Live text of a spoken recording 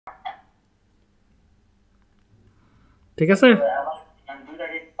ঠিক আছে?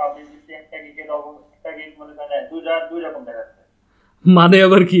 মানে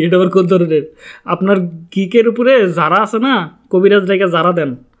আবার কি, এটা আবার কোন ধরনের? আপনার গিকের উপরে যারা আছে না, কবিরাজ রেখে যারা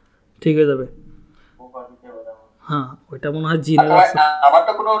দেন, ঠিক হয়ে যাবে। হ্যাঁ, ওইটা মনে হয় জিনের আছে। আমার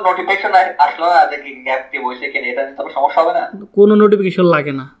তো কোনো নোটিফিকেশন আসলো না যে কি অ্যাক্টিভ হয়েছে কিনা, এটা তো সমস্যা হবে না? কোনো নোটিফিকেশন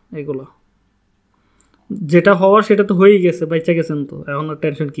লাগে না এগুলো। যেটা হওয়ার সেটা তো হয়েই গেছে, বাচ্চা গেছেন তো, এখন আর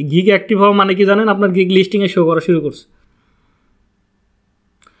টেনশন কি? গিগ অ্যাক্টিভ হওয়া মানে কি জানেন? আপনার গিগ লিস্টিংয়ে শো করা শুরু করছে।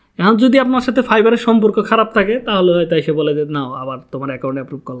 এখন যদি আপনার সাথে ফাইবারের সম্পর্ক খারাপ থাকে তাহলে হয়তো এসে বলে যে না, আবার তোমার অ্যাকাউন্ট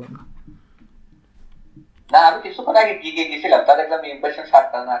অ্যাপ্রুভ করলাম না। না, আমি কিছুক্ষণ আগে গিগে গেছিলাম, তা দেখলাম ইমপ্রেশন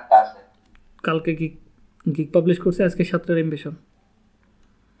 7টা না 8টা আছে। কালকে গিগ গিগ পাবলিশ করছে, আজকে 7টার ইমপ্রেশন।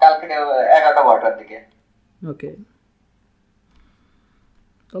 কালকে 11টা 12টার দিকে। ওকে,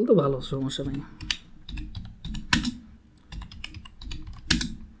 তাহলে তো ভালো, সমস্যা নাই।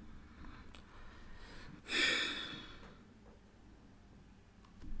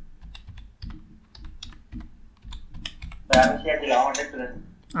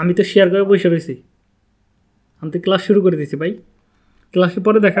 আমি তো শেয়ার করে বসে রয়েছি, আমি তো ক্লাস শুরু করে দিয়েছি ভাই, ক্লাসের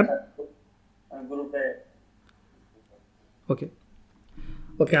পরে দেখান। ওকে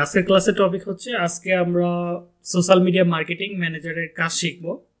ওকে, আজকের ক্লাসের টপিক হচ্ছে, আজকে আমরা সোশ্যাল মিডিয়া মার্কেটিং ম্যানেজারের কাজ শিখব।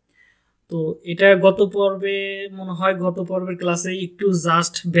 তো এটা গত পর্বে, মনে হয় গত পর্বের ক্লাসে একটু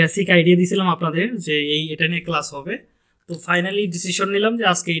জাস্ট বেসিক আইডিয়া দিয়েছিলাম আপনাদের যে এটা নিয়ে ক্লাস হবে। তো ফাইনালি ডিসিশন নিলাম যে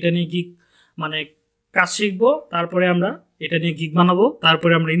আজকে এটা নিয়ে গিগ, মানে কাজ শিখবো, তারপরে আমরা এটা নিয়ে গিগ বানাবো,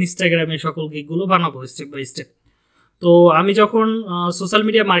 তারপরে আমরা ইনস্টাগ্রামে সকল গিগগুলো বানাবো স্টেপ বাই স্টেপ। তো আমি যখন সোশ্যাল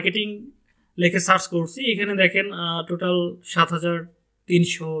মিডিয়া মার্কেটিং লিখে সার্চ করছি, এখানে দেখেন টোটাল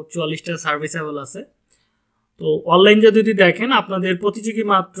 7,344টা সার্ভিস অ্যাভেল আছে। তো অনলাইন যদি দেখেন, আপনাদের প্রতিযোগী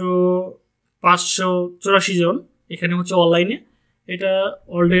মাত্র 584 জন এখানে হচ্ছে অনলাইনে। এটা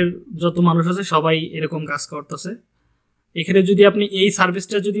ওয়ার্ল্ডের যত মানুষ আছে সবাই এরকম কাজ করতেছে। এখানে যদি আপনি এই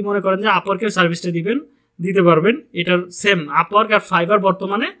সার্ভিসটা যদি মনে করেন যে আপওয়ার্কের সার্ভিসটা দিবেন, দিতে পারবেন। এটার সেম আপওয়ার্ক আর ফাইবার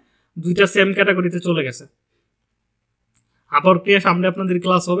বর্তমানে দুইটা সেম ক্যাটাগরিতে চলে গেছে। আপওয়ার্কের সামনে আপনাদের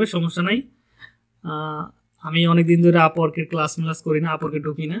ক্লাস হবে, সমস্যা নাই। আমি অনেক দিন ধরে আপওয়ার্কের ক্লাস করি না, আপওয়ার্কে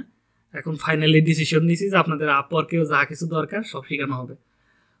ঢুকি না। এখন ফাইনালি ডিসিশন নিয়েছি যে আপনাদের আপওয়ার্কেও যা কিছু দরকার সব শেখানো হবে।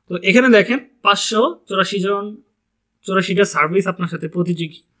 তো এখানে দেখেন 584টা সার্ভিস আপনার সাথে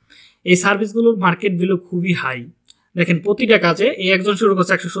প্রতিযোগী। এই সার্ভিসগুলোর মার্কেট ভ্যালু খুবই হাই। দেখেন প্রতিটা কাজে এই একজন শুরু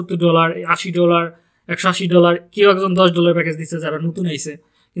করছে $170, $80, $180, কেউ একজন $10 প্যাকেজ দিচ্ছে যারা নতুন আইছে।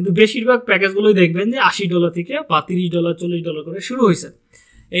 কিন্তু বেশিরভাগ প্যাকেজগুলোই দেখবেন যে $80 থেকে বা $30, $40 করে শুরু হয়েছে।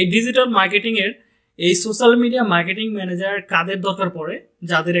 এই ডিজিটাল মার্কেটিংয়ের, এই সোশ্যাল মিডিয়া মার্কেটিং ম্যানেজার কাদের দরকার পড়ে?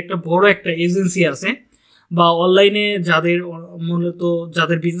 যাদের একটা বড় একটা এজেন্সি আছে, বা অনলাইনে যাদের মূলত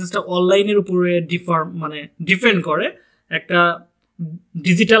যাদের বিজনেসটা অনলাইনের উপরে ডিপেন্ড করে, একটা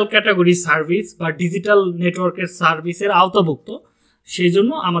ডিজিটাল ক্যাটাগরি সার্ভিস বা ডিজিটাল নেটওয়ার্কের সার্ভিসের আওতাভুক্ত। সেই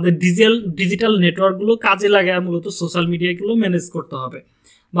জন্য আমাদের ডিজিটাল নেটওয়ার্কগুলো কাজে লাগায় মূলত সোশ্যাল মিডিয়াগুলো ম্যানেজ করতে হবে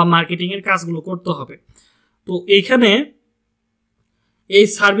বা মার্কেটিংয়ের কাজগুলো করতে হবে। তো এইখানে এই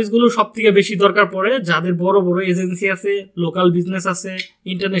সার্ভিসগুলো সব থেকে বেশি দরকার পড়ে যাদের বড় বড় এজেন্সি আছে, লোকাল বিজনেস আছে,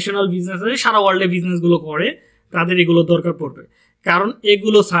 ইন্টারন্যাশনাল বিজনেস আছে, সারা ওয়ার্ল্ডে বিজনেসগুলো করে, তাদের এগুলো দরকার পড়বে। কারণ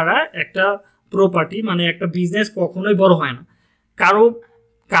এগুলো ছাড়া একটা প্রপার্টি, মানে একটা বিজনেস কখনোই বড় হয় না। কারো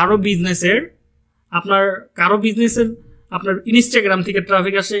কারো বিজনেসের আপনার কারো বিজনেসের আপনার ইনস্টাগ্রাম থেকে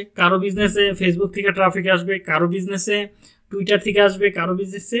ট্রাফিক আসে, কারো বিজনেসে ফেসবুক থেকে ট্রাফিক আসবে, কারো বিজনেসে টুইটার থেকে আসবে, কারো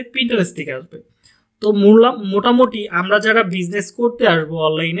বিজনেসে পিন্টারেস্ট থেকে আসবে। তো মোটামুটি আমরা যারা বিজনেস করতে আসবো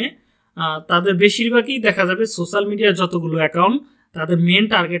অনলাইনে, তাদের বেশিরভাগই দেখা যাবে সোশ্যাল মিডিয়ার যতগুলো অ্যাকাউন্ট, তাদের মেন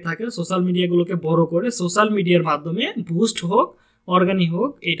টার্গেট থাকে সোশ্যাল মিডিয়াগুলোকে বড় করে সোশ্যাল মিডিয়ার মাধ্যমে বুস্ট হোক, অর্গানিক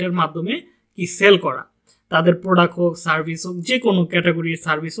হোক, এটার মাধ্যমে কি সেল করা। তাদের প্রোডাক্ট হোক, সার্ভিস হোক, যে কোনো ক্যাটাগরির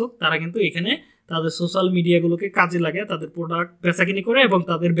সার্ভিস হোক, তারা কিন্তু এখানে তাদের সোশ্যাল মিডিয়াগুলোকে কাজে লাগে, তাদের প্রোডাক্ট বেচাকিনি করে এবং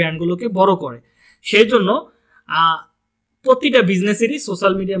তাদের ব্র্যান্ডগুলোকে বড় করে। সেই জন্য প্রতিটা বিজনেসেরই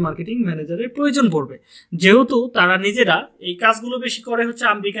সোশ্যাল মিডিয়া মার্কেটিং ম্যানেজারের প্রয়োজন পড়বে। যেহেতু তারা নিজেরা এই কাজগুলো বেশি করে হচ্ছে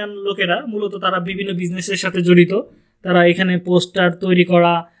আমেরিকান লোকেরা, মূলত তারা বিভিন্ন বিজনেসের সাথে জড়িত। তারা এখানে পোস্টার তৈরি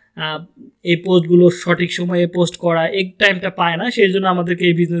করা, এই পোস্টগুলো সঠিক সময়ে পোস্ট করা, এই টাইমটা পায় না। সেই জন্য আমাদেরকে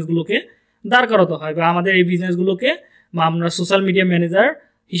এই বিজনেসগুলোকে দাঁড় করাতে হয়, বা আমাদের এই বিজনেসগুলোকে বা আমরা সোশ্যাল মিডিয়া ম্যানেজার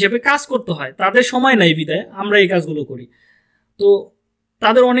হিসেবে কাজ করতে হয়। তাদের সময় নাই বিদায় আমরা এই কাজগুলো করি। তো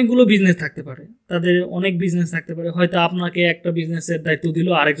তাদের অনেকগুলো বিজনেস থাকতে পারে, হয়তো আপনাকে একটা বিজনেসের দায়িত্ব দিল,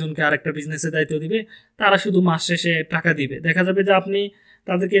 আরেকজনকে আরেকটা বিজনেসের দায়িত্ব দিবে। তারা শুধু মাস শেষে টাকা দিবে, দেখা যাবে যে আপনি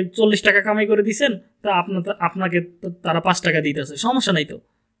তাদেরকে 40 টাকা কামাই করে দিচ্ছেন, তা আপনাকে তারা 5 টাকা দিতেছে, সমস্যা নাই তো।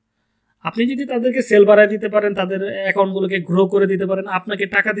 আপনি যদি তাদেরকে সেল বাড়ায় দিতে পারেন, তাদের অ্যাকাউন্টগুলোকে গ্রো করে দিতে পারেন, আপনাকে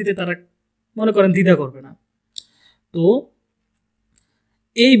টাকা দিতে তারা মনে করেন দ্বিধা করবে না। তো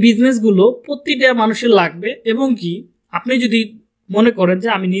এই বিজনেসগুলো প্রতিটা মানুষের লাগবে, এবং কি আপনি যদি মনে করেন যে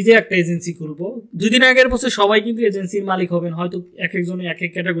আমি নিজে একটা এজেন্সি খুলবো, 2 দিন আগের বছর সবাই কিন্তু এজেন্সির মালিক হবেন, হয়তো এক একজনে এক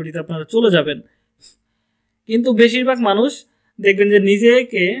এক ক্যাটাগরিতে আপনারা চলে যাবেন, কিন্তু বেশিরভাগ মানুষ দেখবেন যে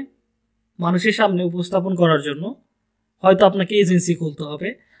নিজেকে মানুষের সামনে উপস্থাপন করার জন্য হয়তো আপনাকে এজেন্সি খুলতে হবে।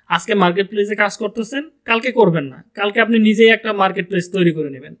 আজকে মার্কেট প্লেসে কাজ করতেছেন, কালকে করবেন না, কালকে আপনি নিজেই একটা মার্কেট প্লেস তৈরি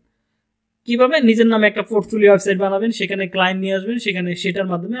করে নেবেন। কিভাবে? নিজের নামে একটা পোর্টফোলিও ওয়েবসাইট বানাবেন, সেখানে ক্লায়েন্ট নিয়ে আসবেন, সেখানে সেটার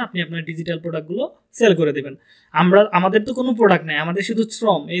মাধ্যমে আপনি আপনার ডিজিটাল প্রোডাক্টগুলো সেল করে দেবেন। আমাদের তো কোনো প্রোডাক্ট নাই, আমাদের শুধু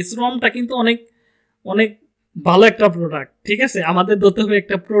শ্রম। এই শ্রমটা কিন্তু অনেক অনেক ভালো একটা প্রোডাক্ট, ঠিক আছে? আমাদের ধরতে হবে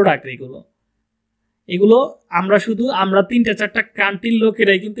একটা প্রোডাক্ট। এগুলো আমরা 3-4টা কান্ট্রির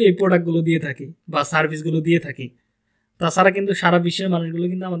লোকেরাই কিন্তু এই প্রোডাক্টগুলো দিয়ে থাকি বা সার্ভিসগুলো দিয়ে থাকি। তাছাড়া কিন্তু সারা বিশ্বের মানুষগুলো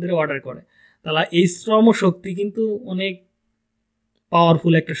কিন্তু আমাদের অর্ডার করে। তাহলে এই শ্রম শক্তি কিন্তু অনেক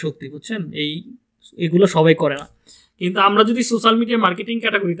পাওয়ারফুল একটা শক্তি, বুঝছেন? এগুলো সবাই করে না। কিন্তু আমরা যদি সোশ্যাল মিডিয়া মার্কেটিং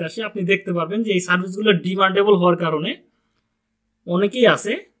ক্যাটাগরিতে আসি, আপনি দেখতে পারবেন যে এই সার্ভিসগুলো ডিমান্ডেবল হওয়ার কারণে অনেকেই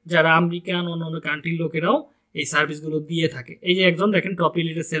আছে যারা আমেরিকান অন্য কান্ট্রির লোকেরাও এই সার্ভিসগুলো দিয়ে থাকে। এই যে একজন দেখেন টপ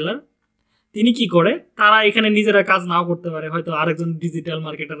এলিটের সেলার, তিনি কি করে, তারা এখানে নিজেরা কাজ নাও করতে পারে, হয়তো আরেকজন ডিজিটাল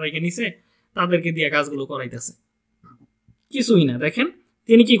মার্কেটার রেখে নিছে, তাদেরকে দিয়ে কাজগুলো করাইতেছে, কিছুই না। দেখেন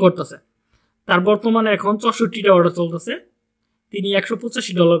তিনি কি করতেছে, তার বর্তমানে এখন 64টা অর্ডার চলতেছে, তিনি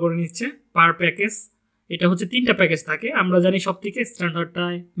 $185 করে নিচ্ছে পার প্যাকেজ। এটা হচ্ছে 3টা প্যাকেজ থাকে, আমরা জানি সব থেকে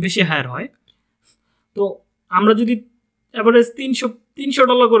স্ট্যান্ডার্ডটায় বেশি হায়ার হয়। তো আমরা যদি অ্যাভারেজ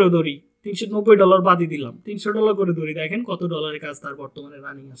 $300 করে ধরি, $390 বাদই দিলাম, $300 করে ধরি, দেখেন কত ডলারের কাজ তার বর্তমানে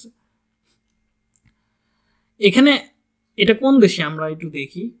রানিং আছে। এখানে এটা কোন দেশে আমরা একটু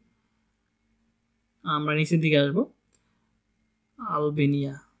দেখি, আমরা নিচের দিকে আসবো।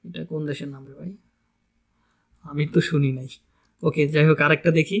 আলবেনিয়া, এটা কোন দেশের নাম রে ভাই, আমি তো শুনি নাই। ওকে, যাই হোক,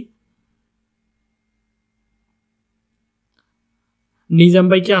 আরেকটা দেখি। নিজাম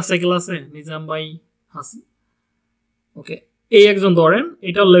ভাই কি আছে ক্লাসে? নিজাম ভাই আছে। ওকে, এই একজন ধরেন,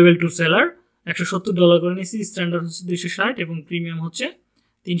 এটা লেভেল 2 সেলার, $170 করে নিয়েছি, স্ট্যান্ডার্ড হচ্ছে 260 এবং প্রিমিয়াম হচ্ছে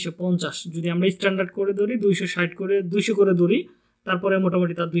 350। যদি আমরা স্ট্যান্ডার্ড করে ধরি 200 করে ধরি, তারপরে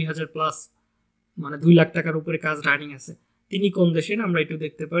মোটামুটি তার 2000 প্লাস, মানে 2 লাখ টাকার উপরে কাজ রানিং আছে। তিনি কোন দেশের আমরা একটু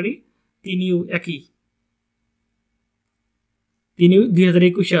দেখতে পারি, তিনিও একই, তিনি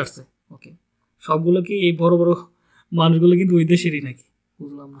 2021-এ আসছে। ওকে, সবগুলো কি এই বড় বড় মানুষগুলো কিন্তু ওই দেশেরই নাকি,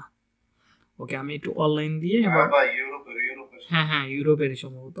 বুঝলাম না। ওকে, আমি একটু অনলাইন দিয়ে, হ্যাঁ ইউরোপেরই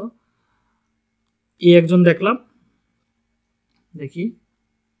সম্ভবত। এই একজন দেখলাম, দেখি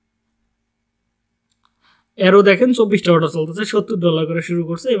এরও দেখেন 24টা অর্ডার চলতেছে, $70 করে শুরু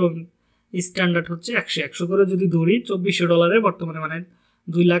করছে এবং স্ট্যান্ডার্ড হচ্ছে 100 করে যদি ধরি $2400 বর্তমানে, মানে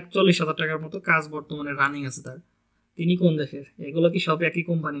 2,40,000 টাকার মতো কাজ বর্তমানে রানিং আছে তার। তিনি কোন দেশের? এগুলো কি সব একই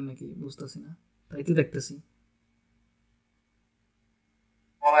কোম্পানি নাকি? বুঝতেছি না, তাই তো দেখতেছি।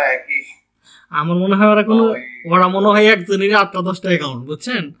 আমার মনে হয় ওরা মনে হয় একজনের 8-10টা অ্যাকাউন্ট,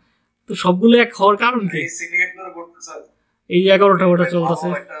 বুঝছেন? তো সবগুলো এক হওয়ার কারণ কি? এই 11টা ওটা চলতেছে,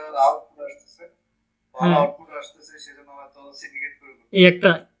 এই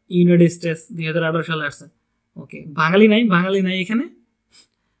একটা ইউনাইটেড স্টেটস 2018 সালে আসছে। ওকে, বাঙালি নাই এখানে,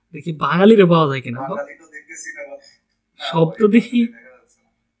 দেখি বাঙালিরে পাওয়া যায় কিনা। সব তো দেখি।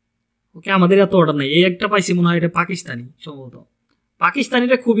 ওকে, আমাদের এত অর্ডার নাই। এই একটা পাইছি, মনে হয় এটা পাকিস্তানি সম্ভবত।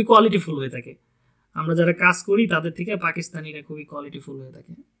 পাকিস্তানিরা খুবই কোয়ালিটিফুল হয়ে থাকে, আমরা যারা কাজ করি তাদের থেকে পাকিস্তানিরা খুবই কোয়ালিটিফুল হয়ে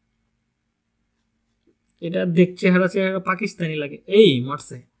থাকে। এটা চেহারা পাকিস্তানি লাগে। এই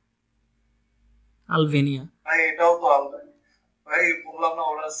মারছে আলবেনিয়া, ভাই এটাও তো আলবেনিয়া ভাই, বললাম না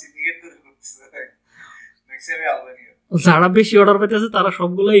ওরা সিন্ডিকেট তৈরি করতেছে, ম্যাক্সিমাম আলবেনিয়া। যারা বেশি অর্ডার পেতেছে তারা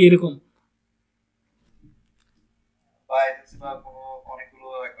সবগুলাই এরকম। ভাই অনেকগুলো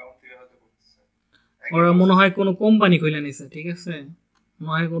অ্যাকাউন্ট থেকে হয়তো করতেছে, ওরা মনে হয় কোনো কোম্পানি খুলে নিছে, ঠিক আছে?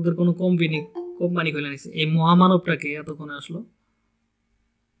 মনে হয় ওদের কোনো কোম্পানি খুলে নিছে। এই মহামানবটাকে এতক্ষণে আসলো,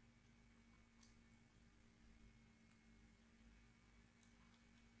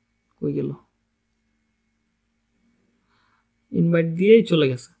 কই গেল? ইনভাইট দিয়েই চলে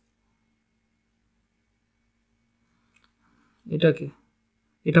গেছে। এটাকে,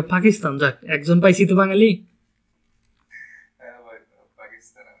 এটা পাকিস্তান। যাক, একজন পাইছি তো বাঙালি।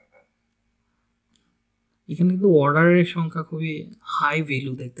 এখানে কিন্তু অর্ডারের সংখ্যা খুবই হাই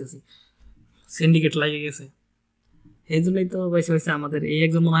ভ্যালু দেখতেছি, সিন্ডিকেট লাগে গেছে। এই জন্যই তো পাইছে আমাদের এই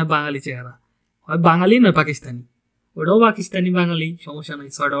একজন মনে হয় বাঙালি চেহারা, হয় বাঙালি নয় পাকিস্তানি। ওটাও পাকিস্তানি বাঙালি, সমস্যা নাই,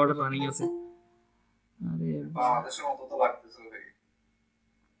 6টা অর্ডার রানিং আছে।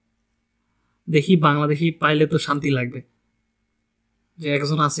 দেখি বাংলাদেশি পাইলে তো শান্তি লাগবে, যে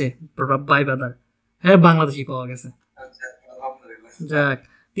একজন আছে ভাই বাদার। হ্যাঁ, বাংলাদেশি পাওয়া গেছে, যাক।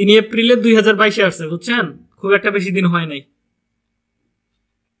 তিনি এপ্রিলে 2022-এ আসছে, বুঝছেন? খুব একটা বেশি দিন হয় নাই।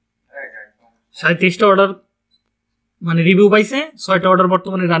 37টা অর্ডার মানে রিভিউ পাইছে, 6টা অর্ডার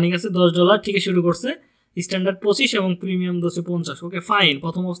বর্তমানে রানিং আছে, $10 থেকে শুরু করছে, স্ট্যান্ডার্ড 25 এবং প্রিমিয়াম 250। ওকে ফাইন,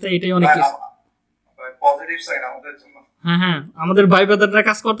 প্রথম অবস্থায় এটাই অনেক কিছু। পজিটিভ সাইন আমাদের জন্য। হ্যাঁ, আমাদের ভাই ব্রাদাররা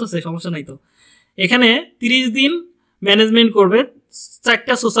কাজ করতেছে, সমস্যা নাই তো। এখানে 30 দিন ম্যানেজমেন্ট করবে,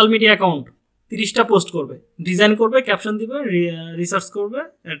 4টা সোশ্যাল মিডিয়া অ্যাকাউন্ট, 30টা পোস্ট করবে, ডিজাইন করবে, ক্যাপশন দিবে, রিসার্চ করবে,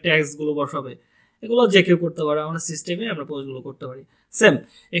 ট্যাগসগুলো বসাবে। এগুলো যে কেউ করতে পারে, আমরা সিস্টেমে আমরা পোস্টগুলো করতে পারি। সেম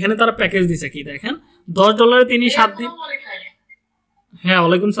এখানে তারা প্যাকেজ দিছে কি দেখেন, $10 তিনি 7 দিন। হ্যাঁ,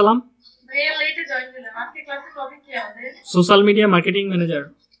 ওয়ালাইকুম সালাম। সোশ্যাল মিডিয়া মার্কেটিং ম্যানেজার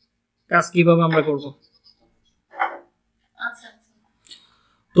কাজ কিভাবে আমরা করব।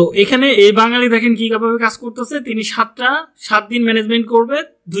 তো এখানে এই বাঙালি দেখেন কিভাবে কাজ করতেছে, তিনি 7 দিন ম্যানেজমেন্ট করবে,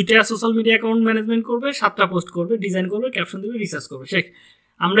 2টা সোশ্যাল মিডিয়া অ্যাকাউন্ট ম্যানেজমেন্ট করবে, 7টা পোস্ট করবে, ডিজাইন করবে, ক্যাপশন দিবে, রিসার্চ করবে, শেখ।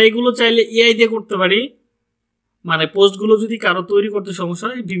 আমরা এগুলো চাইলে এআই দিয়ে করতে পারি, মানে পোস্টগুলো যদি কারো তৈরি করতে সমস্যা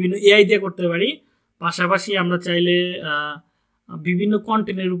হয় বিভিন্ন এআই দিয়ে করতে পারি। পাশাপাশি আমরা চাইলে বিভিন্ন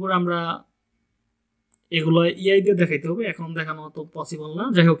কন্টেন্টের উপর আমরা এগুলো এআই দিয়ে দেখাইতে হবে, এখন দেখানো তো পসিবল না।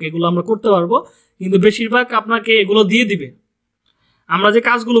 যাই হোক, এগুলো আমরা করতে পারবো, কিন্তু বেশিরভাগ আপনাকে এগুলো দিয়ে দিবে। আমরা যে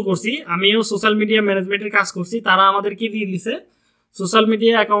কাজগুলো করছি, আমিও সোশ্যাল মিডিয়া ম্যানেজমেন্টের কাজ করছি, তারা আমাদের কি দিয়ে দিছে, সোশ্যাল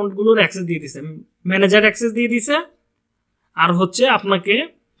মিডিয়া অ্যাকাউন্টগুলোর অ্যাক্সেস দিয়ে দিছে, ম্যানেজার অ্যাক্সেস দিয়ে দিছে। আর হচ্ছে আপনাকে,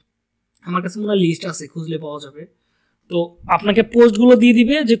 আমার কাছে মনে হয় লিস্ট আছে, খুঁজলে পাওয়া যাবে। তো আপনাকে পোস্টগুলো দিয়ে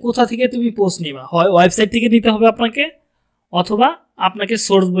দিবে যে কোথা থেকে তুমি পোস্ট নিবা, হয় ওয়েবসাইট থেকে নিতে হবে আপনাকে, অথবা আপনাকে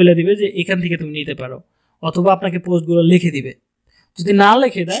সোর্স বলে দিবে যে এখান থেকে তুমি নিতে পারো, অথবা আপনাকে পোস্টগুলো লিখে দিবে। যদি না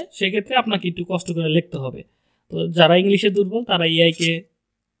লিখে দেয় সেক্ষেত্রে আপনাকে একটু কষ্ট করে লিখতে হবে। তো যারা ইংলিশে দুর্বল তারা এআইকে,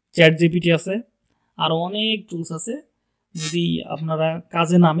 চ্যাট জিপিটি আছে, আরও অনেক টুলস আছে, যদি আপনারা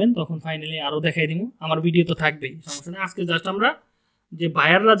কাজে নামেন তখন ফাইনালি আরও দেখাই দিব। আমার ভিডিও তো থাকবেই, সমস্যা নেই। আজকে জাস্ট আমরা যে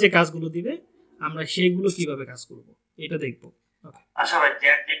বায়াররা যে কাজগুলো দিবে আমরা সেইগুলো কিভাবে কাজ করব এটা দেখব। আচ্ছা ভাই,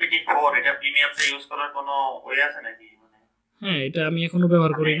 চ্যাট জিপিটি 4 এটা প্রিমিয়ামটা ইউজ করার কোনো ওয়ে আছে নাকি? মানে হ্যাঁ, এটা আমি এখনো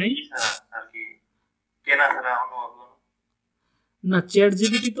ব্যবহার করি নাই। আর কি কেনা ছাড়া অন্য না, চ্যাট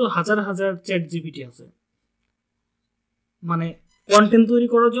জিপিটি তো হাজার হাজার চ্যাট জিপিটি আছে, মানে কন্টেন্ট তৈরি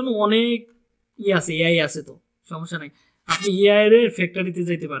করার জন্য অনেক আছে, এআই আছে, তো সমস্যা নাই। আপনি এআই এর ফ্যাক্টরিতে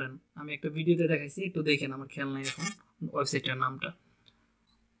যেতে পারেন, আমি একটা ভিডিওতে দেখাইছি, একটু দেখেন, আমার খেয়াল নাই এখন ওয়েবসাইটটার নামটা।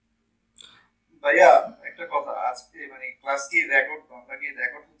 ভাইয়া একটা কথা, আজকে মানে ক্লাস কি রেকর্ড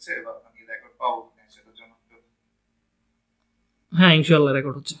হচ্ছে বা মানে রেকর্ড পাবো সেটার জন্য? হ্যাঁ, ইনশাআল্লাহ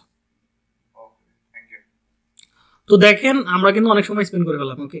রেকর্ড হচ্ছে। ওকে, থ্যাংক ইউ। তো দেখেন আমরা কিন্তু অনেক সময় স্পেন্ড করে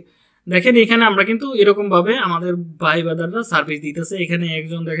ফেলাম। ওকে দেখেন, এখানে আমরা কিন্তু এরকম ভাবে আমাদের ভাই ব্রাদাররা সার্ভিস দিতেছে। এখানে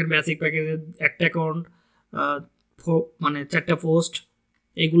একজন দেখেন বেসিক প্যাকেজের একটা অ্যাকাউন্ট, মানে 4টা পোস্ট,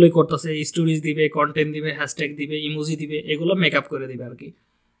 এগুলোই করতেছে, স্টোরিজ দিবে, কন্টেন্ট দিবে, হ্যাশট্যাগ দিবে, ইমোজি দিবে, এগুলো মেকআপ করে দিবে আর কি।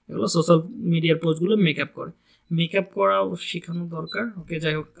 এগুলো সোশ্যাল মিডিয়ার পোস্টগুলো মেকআপ করাও শেখানো দরকার। ওকে,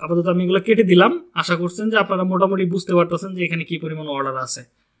 যাই হোক, আপাতত আমি এগুলো কেটে দিলাম। আশা করছেন যে আপনারা মোটামুটি বুঝতে পারতেছেন যে এখানে কি পরিমাণ অর্ডার আছে,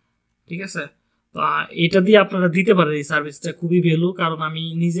 ঠিক আছে। তো এটা দিয়ে আপনারা দিতে পারেন, এই সার্ভিসটা খুবই ভ্যালু। কারণ আমি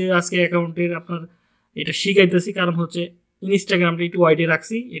নিজে আজকে অ্যাকাউন্টের আপনার এটা শিখাইতেছি, কারণ হচ্ছে ইনস্টাগ্রামটা একটু ওয়াইডে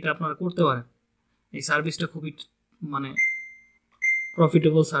রাখছি, এটা আপনারা করতে পারেন। এই সার্ভিসটা খুবই মানে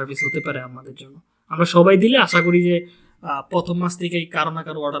প্রফিটেবল সার্ভিস হতে পারে আমাদের জন্য। আমরা সবাই দিলে আশা করি যে প্রথম মাস থেকেই কারো না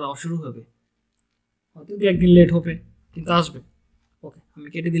কারো অর্ডার আওয়া শুরু হবে, হয়তো 2-1 দিন লেট হবে, কিন্তু আসবে। ওকে, আমি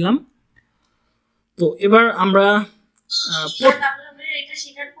কেটে দিলাম। তো এবার আমরা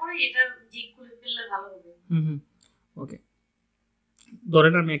ওকে,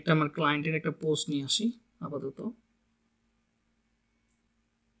 ধরেন আমি একটা আমার ক্লায়েন্টের একটা পোস্ট নিয়ে আসি আপাতত।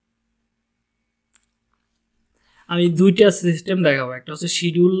 আমি 2টা সিস্টেম দেখাবো, একটা হচ্ছে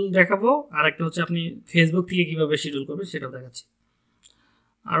শিডিউল দেখাবো, আর একটা হচ্ছে আপনি ফেসবুক থেকে কিভাবে শিডিউল করবেন সেটাও দেখাচ্ছি।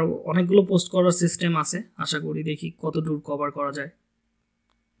 আরও অনেকগুলো পোস্ট করার সিস্টেম আছে, আশা করি দেখি কত দূর কভার করা যায়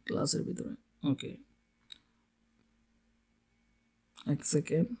ক্লাসের ভিতরে। ওকে, এক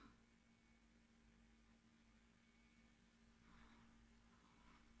সেকেন্ড।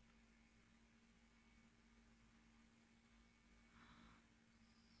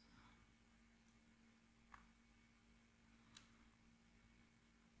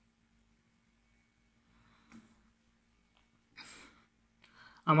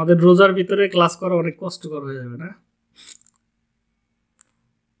 আমাদের রোজার ভিতরে ক্লাস করা অনেক কষ্টকর হয়ে যাবে না?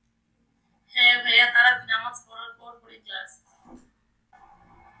 হ্যাঁ ভাইয়া, তারা নামাজ পড়ার পর পরে ক্লাস।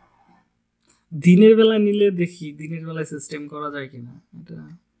 দিনের বেলায় নিলে দেখি দিনের বেলায় সিস্টেম করা যায় কিনা। এটা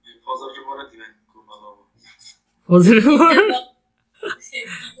ফজরের পরে দিবেন, খুব ভালো হবে। ফজরের পর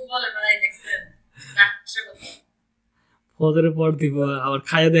কি বলে ভাই, দেখছেন না? ফজরের পর দিব, আবার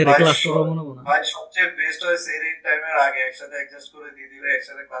খাইয়া দেয় ক্লাস করা মনে হয় না। ভাই সবচেয়ে বেস্ট হয় সেহরির টাইমের আগে একসাথে অ্যাডজাস্ট করে দিয়ে দিলে,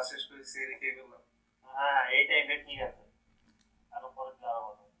 একসাথে ক্লাস শেষ করে সেহরি খেয়ে গেলাম। হ্যাঁ, এই টাইমটা ঠিক আছে, আরো পরে আরো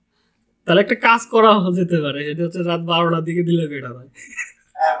ভালো। তাহলে একটা কাজ করা যেতে পারে, সেটা হচ্ছে রাত 12টার দিকে দিলে বেটার হয়।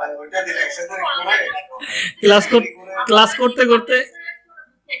 হ্যাঁ ভাই ওইটা দিলে একসাথে করে ক্লাস করতে করতে,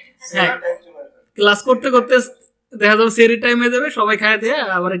 হ্যাঁ ক্লাস করতে করতে দেখা যাবে সেরি টাইম হয়ে যাবে, সবাই খায় দিয়ে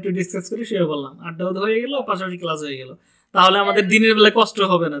আবার একটু ডিসকাস করে শুয়ে পড়লাম, আড্ডা হয়ে গেল, পাশাপাশি ক্লাস হয়ে গেল, তাহলে আমাদের দিনের বেলায় কষ্ট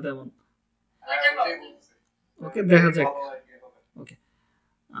হবে না তেমন। ওকে, দেখা যাক। ওকে,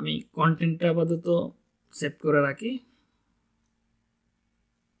 আমি কন্টেন্টটা আপাতত সেভ করে রাখি।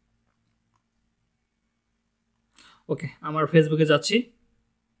 ওকে, আমার ফেসবুকে যাচ্ছি।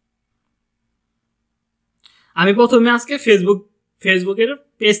 আমি প্রথমে আজকে ফেসবুকের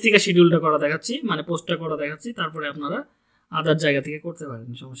পেজ থেকে শিডিউলটা করা দেখাচ্ছি, মানে পোস্টটা করা দেখাচ্ছি, তারপরে আপনারা আদার জায়গা থেকে করতে পারেন,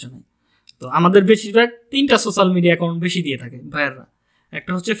 সমস্যা নেই। তো আমাদের বেশিরভাগ 3টা সোশ্যাল মিডিয়া অ্যাকাউন্ট বেশি দিয়ে থাকে ভাইয়াররা,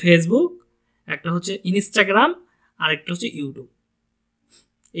 একটা হচ্ছে ফেসবুক, একটা হচ্ছে ইনস্টাগ্রাম, আর একটা হচ্ছে ইউটিউব।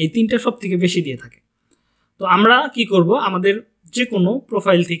 এই 3টা সব থেকে বেশি দিয়ে থাকে। তো আমরা কি করব, আমাদের যে কোনো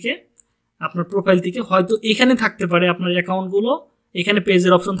প্রোফাইল থেকে, আপনার প্রোফাইল থেকে হয়তো এখানে থাকতে পারে আপনার অ্যাকাউন্টগুলো, এখানে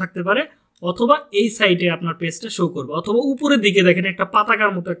পেজের অপশন থাকতে পারে, অথবা এই সাইটে আপনার পেজটা শো করবে, অথবা উপরের দিকে দেখেন একটা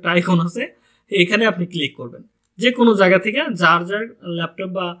পতাকার মতো একটা আইকন আছে, এখানে আপনি ক্লিক করবেন। যে কোনো জায়গা থেকে, যার যার ল্যাপটপ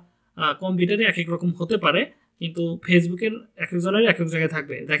বা কম্পিউটারে এক এক রকম হতে পারে, কিন্তু ফেসবুকের এক একজনের এক এক জায়গায়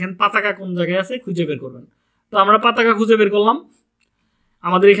থাকবে। দেখেন পতাকা কোন জায়গায় আছে, খুঁজে বের করবেন। তো আমরা পতাকা খুঁজে বের করলাম,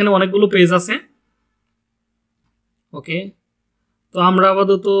 আমাদের এখানে অনেকগুলো পেজ আছে। ওকে, তো আমরা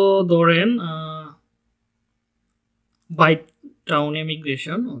আপাতত ধরেন বাইট টাউন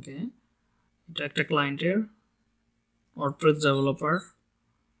ইমিগ্রেশন, ওকে, এটা একটা ক্লায়েন্টের ওয়ার্ডপ্রেস ডেভেলপার।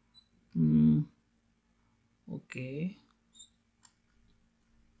 ওকে,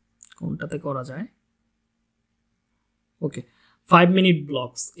 কোনটাতে করা যায়? ওকে, 5 মিনিট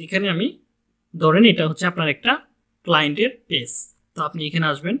ব্লগস, এখানে আমি ধরেন এটা হচ্ছে আপনার একটা ক্লায়েন্টের পেজ। তো আপনি এখানে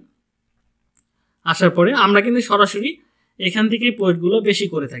আসবেন, আসার পরে আমরা কিন্তু সরাসরি এখান থেকে পোস্টগুলো বেশি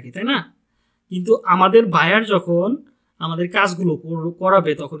করে থাকি, তাই না? কিন্তু আমাদের বায়ার যখন আমাদের কাজগুলো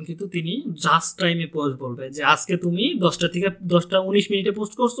করাবে, তখন কিন্তু তিনি জাস্ট টাইমে পোস্ট বলবে, যে আজকে তুমি 10টা থেকে 10টা 19 মিনিটে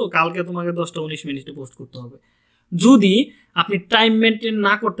পোস্ট করছো, কালকে তোমাকে 10টা 19 মিনিটে পোস্ট করতে হবে। যদি আপনি টাইম মেনটেন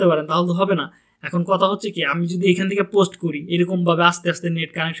না করতে পারেন তাহলে তো হবে না। এখন কথা হচ্ছে কি, আমি যদি এখান থেকে পোস্ট করি এরকমভাবে আস্তে আস্তে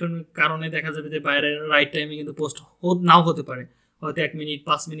নেট কানেকশনের কারণে দেখা যাবে যে বাইরের রাইট টাইমে কিন্তু পোস্ট নাও হতে পারে, হয়তো 1 মিনিট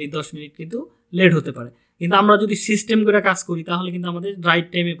 5 মিনিট 10 মিনিট কিন্তু লেট হতে পারে। কিন্তু আমরা যদি সিস্টেম করে কাজ করি তাহলে কিন্তু আমাদের রাইট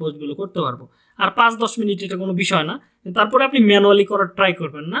টাইমে পোস্টগুলো করতে পারবো। আর 5-10 মিনিট এটা কোনো বিষয় না। তারপরে আপনি ম্যানুয়ালি করার ট্রাই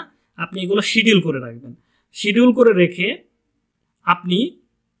করবেন না, আপনি এগুলো শিডিউল করে রাখবেন। শিডিউল করে রেখে আপনি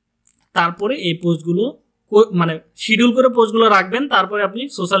তারপরে এই পোস্টগুলো মানে শিডিউল করে পোস্টগুলো রাখবেন, তারপরে আপনি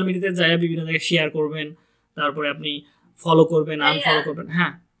সোশ্যাল মিডিয়াতে যাই বিভিন্ন জায়গায় শেয়ার করবেন, তারপরে আপনি ফলো করবেন, আনফলো করবেন।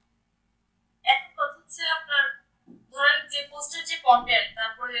 হ্যাঁ, এখন কথা হচ্ছে আপনার ধরেন যে পোস্টের যে কন্টেন্ট,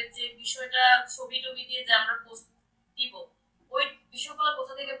 তারপরে যে বিষয়টা ছবি টবি দিয়ে যে আমরা পোস্ট দিব, ওই বিষয়গুলো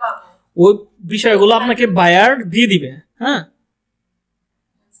কোথা থেকে পাবো? ওই বিষয়গুলো আপনাকে বায়ার দিয়ে দিবে। হ্যাঁ,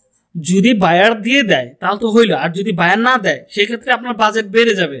 যদি বায়ার দিয়ে দেয় তাহলে তো হইলো, আর যদি বায়ার না দেয় সেক্ষেত্রে আপনার বাজেট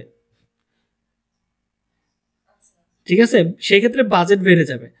বেড়ে যাবে। ঠিক আছে, সেক্ষেত্রে বাজেট বেড়ে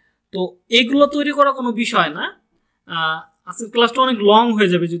যাবে। তো এগুলো তৈরি করা কোনো বিষয় না। আজকের ক্লাসটা অনেক লং হয়ে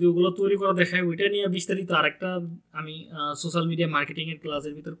যাবে যদি ওগুলো তৈরি করা দেখায়, ওইটা নিয়ে বিস্তারিত আরেকটা আমি সোশ্যাল মিডিয়া মার্কেটিং এর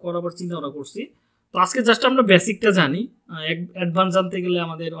ক্লাসের ভিতর করাবার চিন্তা ভাবনা করছি। তো আজকে জাস্ট আমরা বেসিকটা জানি, অ্যাডভান্স জানতে গেলে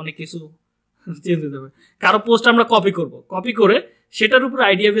আমাদের অনেক কিছু চেঞ্জ হতে হবে। কারো পোস্ট আমরা কপি করে সেটার উপর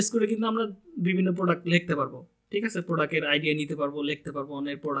আইডিয়া বেস করে কিন্তু আমরা বিভিন্ন প্রোডাক্ট লিখতে পারবো। ঠিক আছে, প্রোডাক্টের আইডিয়া নিতে পারবো, লিখতে পারবো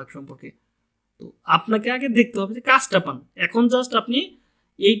অনেক প্রোডাক্ট সম্পর্কে। তো আপনাকে আগে দেখতে হবে যে কাজটা পান। এখন জাস্ট আপনি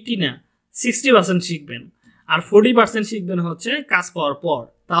 80 না 60% শিখবেন, আর 40% শিখবেন হচ্ছে কাজ পাওয়ার পর।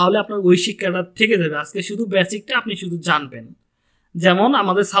 তাহলে আপনার ওই শিক্ষাটা থেকে যাবে। আজকে শুধু বেসিকটা আপনি শুধু জানবেন। যেমন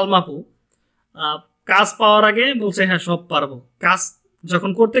আমাদের সালমাপু কাজ পাওয়ার আগে বলছে হ্যাঁ সব পারবো, কাজ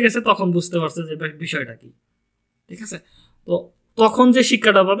যখন করতে গেছে তখন বুঝতে পারছে যে বিষয়টা কি। ঠিক আছে, তো তখন যে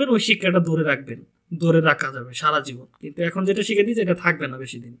শিক্ষাটা পাবেন ওই শিক্ষাটা ধরে রাখবেন, ধরে রাখা যাবে সারা জীবন। কিন্তু এখন যেটা শিখে দিয়েছে এটা থাকবে না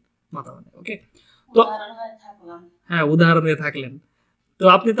বেশি দিন মাথা মানে। ওকে, তো হ্যাঁ উদাহরণ দিয়ে থাকলেন। তো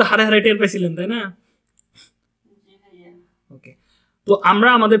আপনি তো হারে হারে টের পেয়েছিলেন, তাই না? ওকে, তো আমরা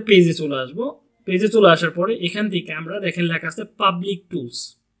আমাদের পেজে চলে আসবো। পেজে চলে আসার পরে এখান থেকে আমরা দেখেন লেখা আছে পাবলিক টুলস,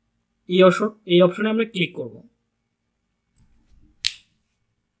 এই অপশনে আমরা ক্লিক করব।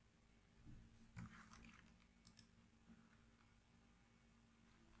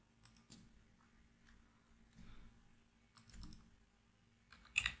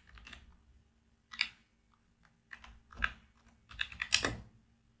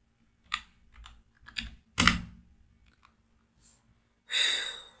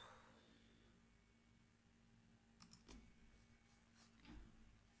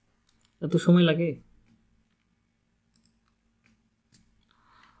 এত সময় লাগে?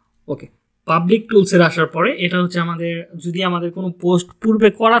 ওকে, পাবলিক টুলসের আসার পরে এটা হচ্ছে আমাদের, যদি আমাদের কোনো পোস্ট পূর্বে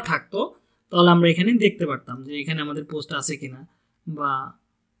করা থাকতো তাহলে আমরা এখানে দেখতে পারতাম যে এখানে আমাদের পোস্ট আছে কিনা বা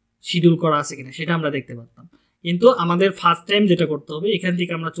শিডিউল করা আছে কিনা, সেটা আমরা দেখতে পারতাম। কিন্তু আমাদের ফার্স্ট টাইম যেটা করতে হবে, এখান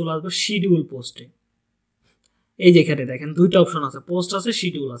থেকে আমরা চলে আসবো শিডিউল পোস্টে। এই যে এখানে দেখেন দুইটা অপশন আছে, পোস্ট আছে,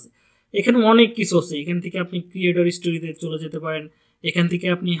 শিডিউল আছে। এখানে অনেক কিছু আছে। এখান থেকে আপনি ক্রিয়েটর স্টোরিতে চলে যেতে পারেন। এখান থেকে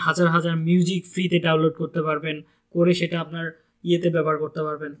আপনি হাজার হাজার মিউজিক ফ্রিতে ডাউনলোড করতে পারবেন, করে সেটা আপনার ইয়েতে ব্যবহার করতে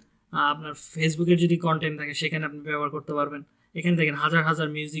পারবেন। আপনার ফেসবুকের যদি কন্টেন্ট থাকে সেখানে আপনি ব্যবহার করতে পারবেন। এখানে দেখেন হাজার হাজার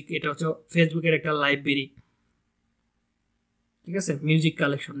মিউজিক, এটা হচ্ছে ফেসবুকের একটা লাইব্রেরি, ঠিক আছে। মিউজিক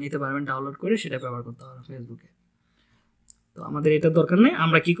কালেকশন নিতে পারবেন ডাউনলোড করে, সেটা ব্যবহার করতে পারবেন ফেসবুকে। তো আমাদের এটা দরকার নেই।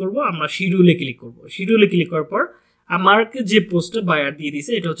 আমরা কি করব, আমরা শিডিউলে ক্লিক করব। শিডিউলে ক্লিক করার পর আমাকে যে পোস্টটা বায়ার দিয়ে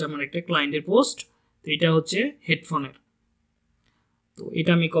দিয়েছে, এটা হচ্ছে আমার একটা ক্লায়েন্টের পোস্ট। তো এটা হচ্ছে হেডফোনের। তো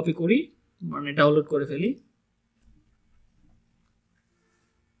এটা আমি কপি করি, মানে ডাউনলোড করে ফেলি।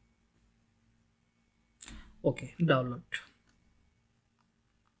 ওকে, ডাউনলোড।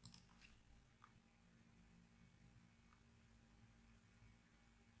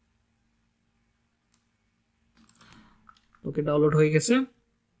 ওকে, ডাউনলোড হয়ে গেছে।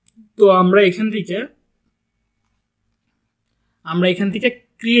 তো আমরা এখান থেকে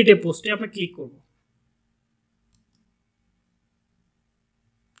ক্রিয়েট এ পোস্টে আমরা ক্লিক করব।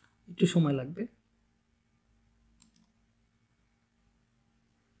 একটু সময় লাগবে।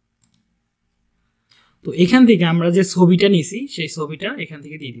 তো এখান থেকে আমরা যে ছবিটা নিছি সেই ছবিটা এখান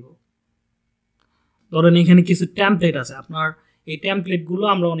থেকে দিয়ে দিব। ধরেন এখানে কিছু টেমপ্লেট আছে আপনার, এই টেমপ্লেটগুলো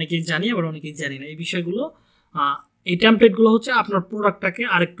আমরা অনেকেই জানি, আবার অনেকেই জানি না এই বিষয়গুলো। এই টেমপ্লেটগুলো হচ্ছে আপনার প্রোডাক্টটাকে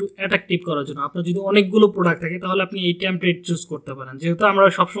আরেকটু অ্যাট্রাকটিভ করার জন্য। আপনার যদি অনেকগুলো প্রোডাক্ট থাকে তাহলে আপনি এই টেমপ্লেট চুজ করতে পারেন। যেহেতু আমরা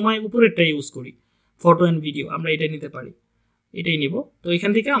সবসময় উপরেরটা ইউজ করি, ফটো অ্যান্ড ভিডিও, আমরা এটা নিতে পারি, এটাই নিব। তো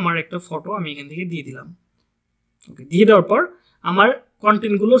এখান থেকে আমার একটা ফটো আমি এখান থেকে দিয়ে দিলাম। ওকে, দিয়ে দেওয়ার পর আমার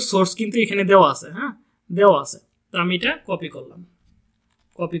কন্টেন্টগুলোর সোর্স কিন্তু এখানে দেওয়া আছে, হ্যাঁ দেওয়া আছে। তো আমি এটা কপি করলাম।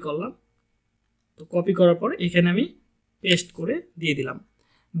 তো কপি করার পর এখানে আমি পেস্ট করে দিয়ে দিলাম।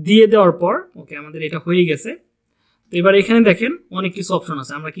 দিয়ে দেওয়ার পর ওকে, আমাদের এটা হয়ে গেছে। তো এবার এখানে দেখেন অনেক কিছু অপশন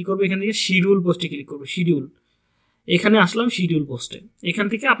আছে। আমরা কি করবো, এখান থেকে শিডিউল পোস্টে ক্লিক করবো। শিডিউল, এখানে আসলাম শিডিউল পোস্টে। এখান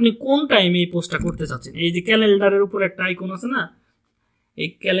থেকে আপনি কোন টাইমে এই পোস্টটা করতে চাচ্ছেন, এই যে ক্যালেন্ডারের উপর একটা আইকন আছে না, এই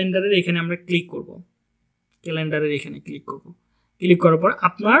ক্যালেন্ডারের এখানে আমরা ক্লিক করব। ক্যালেন্ডারের এখানে ক্লিক করব। ক্লিক করার পর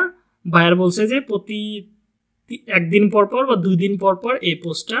আপনার বায়ার বলছে যে প্রতি একদিন পর পর বা 2 দিন পর পর এই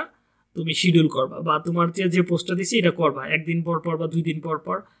পোস্টটা তুমি শিডিউল করবা, বা তোমার যে পোস্টটা দিছি এটা করবা একদিন পর পর বা 2 দিন পর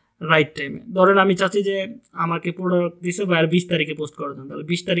পর রাইট টাইমে। ধরেন আমি চাচ্ছি যে আমাকে প্রোডাক্ট দিছে বায়ার 20 তারিখে পোস্ট করার জন্য, তাহলে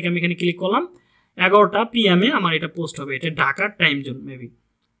 20 তারিখে আমি এখানে ক্লিক করলাম। 11টা PM আমার এটা পোস্ট হবে। এটা ঢাকার টাইম জোন, মেবি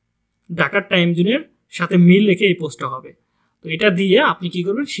ঢাকার টাইম জোনের সাথে মিল রেখে এই পোস্টটা হবে। তো এটা দিয়ে আপনি কি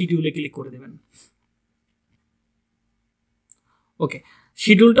করবেন, শিডিউলে ক্লিক করে দেবেন। ওকে,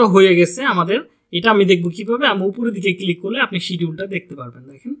 শিডিউলটা হয়ে গেছে আমাদের। এটা আমি দেখব কিভাবে, আমি উপরের দিকে ক্লিক করলে আপনি শিডিউলটা দেখতে পারবেন।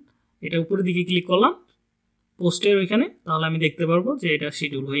 দেখেন এটা উপরের দিকে ক্লিক করলাম পোস্টের ওইখানে, তাহলে আমি দেখতে পারবো যে এটা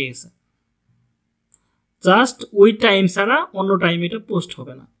শিডিউল হয়ে গেছে। জাস্ট ওই টাইম ছাড়া অন্য টাইম এটা পোস্ট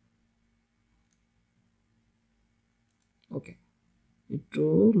হবে না। ওকে, একটু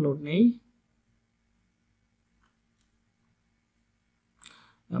লোড নেই,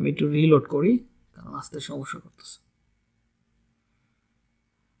 আমি একটু রিলোড করি কারণ আসতে সমস্যা করতেছে।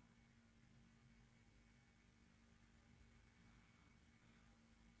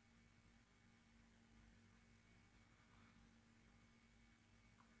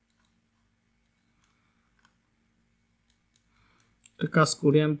 কাজ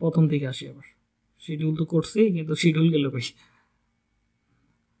করি, আমি প্রথম থেকে আসি। আবার শিডিউল তো করছি কিন্তু শিডিউল গেল কই,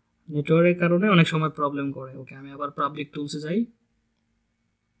 নেটওয়ার্কের কারণে অনেক সময় প্রবলেম করে। ওকে, আমি আবার পাবলিক টুলসে যাই।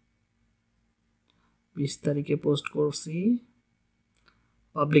 20 তারিখে পোস্ট করছি,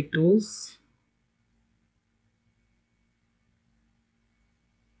 পাবলিক টুলস।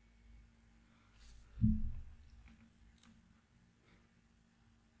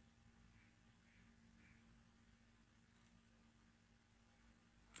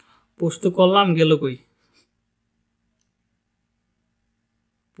 পোস্ট তো করলাম, গেল কই,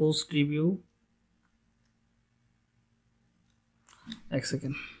 পোস্ট রিভিউ। এক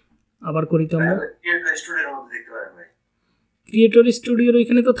সেকেন্ড আবার করি। তো আমরা ক্রিয়েটর স্টুডিওর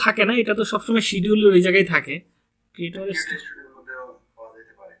ওইখানে তো থাকে না, এটা তো সবসময় শিডিউলের ওই জায়গায় থাকে। ক্রিয়েটর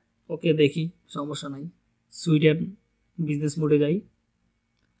ওকে, দেখি সমস্যা নাই। সুইডেন বিজনেস মোডে যাই,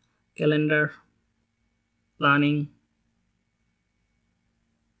 ক্যালেন্ডার, প্ল্যানিং,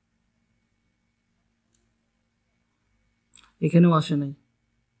 এখানেও আসে নাই।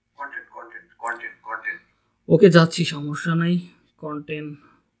 ওকে, যাচ্ছি, সমস্যা নাই। কন্টেন্ট,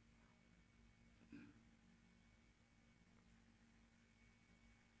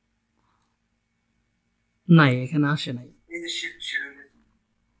 নাই, এখানে আসে নাই। এই যে শিডিউলে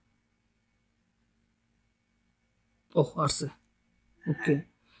ওহ আসছে, ওকে।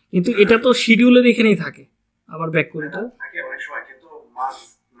 কিন্তু এটা তো শিডিউলের এখানেই থাকে, আবার ব্যাক করি তো। থাকে অনেক সময়, কিন্তু মাস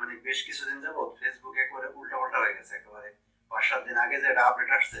মানে বেশ কিছুদিন যাবত ফেসবুক একেবারে উল্টা পাল্টা হয়ে গেছে। একেবারে 5-7 দিন আগে যে একটা আপডেট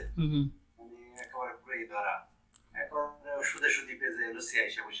আসছে, মানে একেবারে পুরোই ধরা একেবারে সুদে সুদি পেজে লুসিয়া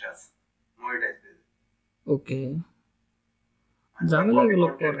এসে বসে আছে, মনিটাইজ পেজে। ওকে, ঝামেলা গুলো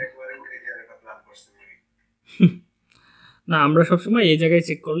করে। একেবারে উঠে দেওয়ার একটা প্ল্যান করছে maybe। না, আমরা সবসময় এই জায়গায়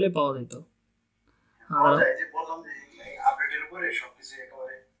চেক করলে পাওয়া যেত। পাওয়া যায়, যে বললাম যে এই আপডেটের উপরে সবকিছু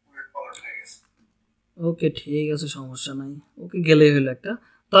একেবারে উলট পালট হয়ে গেছে। ওকে ঠিক আছে, সমস্যা নাই। ওকে, গেলেই হলো একটা।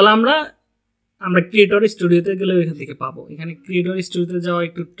 তাহলে আমরা ক্রিয়েটর স্টুডিওতে গেলে এখান থেকে পাবো। এখানে ক্রিয়েটর স্টুডিওতে যাওয়া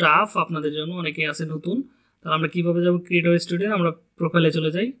একটু টাফ আপনাদের জন্য, অনেকে আছে নতুন। তাহলে আমরা কীভাবে যাবো ক্রিয়েটর স্টুডিও? আমরা প্রোফাইলে চলে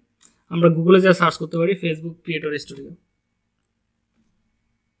যাই, আমরা গুগলে যা সার্চ করতে পারি Facebook creator studio.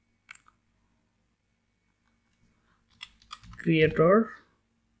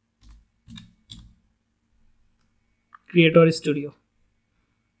 Creator studio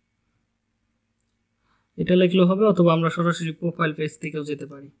এটা লিখলেও হবে, অথবা আমরা সরাসরি প্রোফাইল পেজ থেকেও যেতে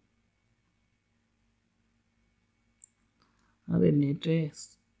পারি। আরে নেটে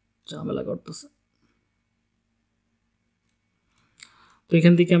ঝামেলা করতেছে। তো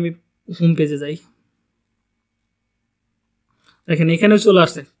এখান থেকে আমি হোম পেজে যাই, দেখেন এখানে চলে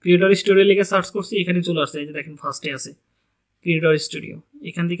আসছে ক্রিয়েটর স্টুডিও লিখে সার্চ করছি, এখানে চলে আসছে। এই যে দেখেন ফার্স্টে আছে ক্রিয়েটর স্টুডিও।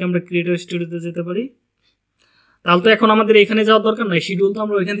 এখান থেকে আমরা ক্রিয়েটর স্টুডিওতে যেতে পারি। তাহলে তো এখন আমাদের এখানে যাওয়ার দরকার নাই, শিডিউল তো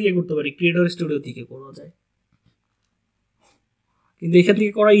আমরা ওইখান থেকে করতে পারি, ক্রিয়েটর স্টুডিও থেকে করা যায়। কিন্তু এখান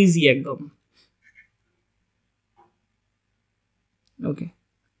থেকে করা ইজি একদম। ওকে,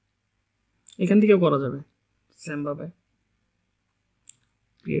 এখান থেকেও করা যাবে সেমভাবে।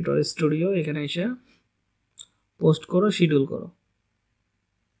 ক্রিয়েটর স্টুডিও, এখানে এসে পোস্ট করো, শিডিউল করো।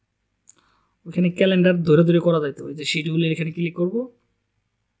 ওখানে ক্যালেন্ডার ধরে ধরে করা যাইতে হবে। যে শিডিউলে এখানে ক্লিক করব,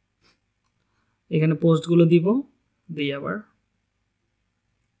 এখানে পোস্টগুলো দিব, দিই আবার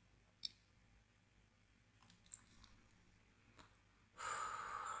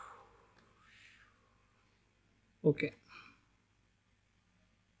ওকে,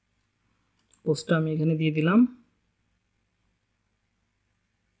 পোস্টটা আমি এখানে দিয়ে দিলাম।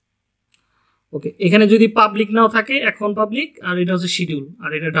 ওকে, এখানে যদি পাবলিক নাও থাকে, এখন পাবলিক, আর এটা হচ্ছে শিডিউল, আর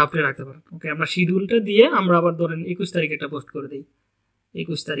এটা ড্রাফটে রাখতে পারেন। ওকে, আমরা শিডিউলটা দিয়ে আমরা আবার ধরেন 21 তারিখে একটা পোস্ট করে দিই,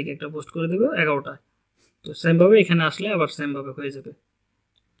 21 তারিখে একটা পোস্ট করে দেবো 11টায়। তো সেমভাবে এখানে আসলে আবার সেমভাবে হয়ে যাবে।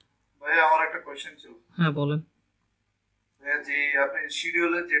 ভাই আমার একটা কোশ্চেন ছিল। হ্যাঁ বলেন। যে আপনি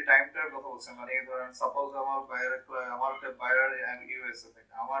শিডিউলের যে টাইমটার কথা বলছেন, মানে ধরেন সাপোজ আমার বাইরের আমি ইউএসএ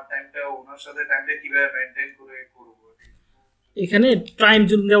থেকে, আমার টাইমটা ওনার সাথে টাইমটা কিভাবে মেইনটেইন করে করব? এখানে টাইম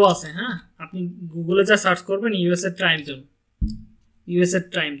জোন দেওয়া আছে। হ্যাঁ, আপনি গুগলে যা সার্চ করবেন ইউএস এর টাইম জোন, ইউএস এর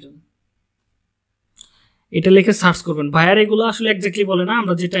টাইম জোন, এটা লিখে সার্চ করবেন। বায়ার এগুলো আসলে এক্স্যাক্টলি বলে না,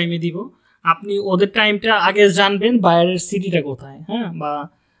 আমরা যে টাইমে দিব, আপনি ওদের টাইমটা আগে জানবেন, বায়ারের সিটিটা কোথায়, হ্যাঁ, বা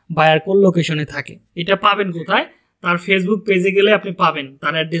বায়ার কোন লোকেশনে থাকে, এটা পাবেন কোথায়? তার ফেসবুক পেজে গেলে আপনি পাবেন,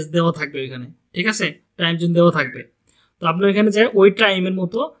 তার অ্যাড্রেস দেওয়া থাকবে ওইখানে, ঠিক আছে, টাইম জোন দেওয়া থাকবে। তো আপনি ওইখানে যাই ওই টাইমের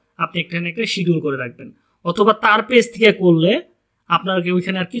মতো আপনি এখানে একটা শিডিউল করে রাখবেন, অথবা তার পেজ থেকে করলে আপনাকে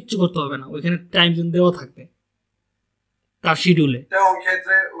ওইখানে আর কিচ্ছু করতে হবে না, ওইখানে টাইম জোন দেওয়া থাকবে তার শিডিউলে।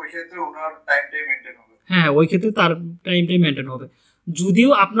 ওই ক্ষেত্রে ওনার টাইমটাই মেইনটেইন হবে। হ্যাঁ, ওই ক্ষেত্রে তার টাইমটাই মেনটেন হবে। যদিও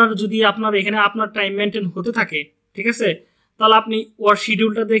যদি আপনার এখানে আপনার টাইম মেনটেন হতে থাকে, ঠিক আছে, তাহলে আপনি ওর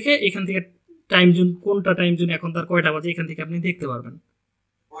শিডিউলটা দেখে এখান থেকে টাইম জোন, কোনটা টাইম জোন এখন তার কয়টা বাজে, এখান থেকে আপনি দেখতে পারবেন।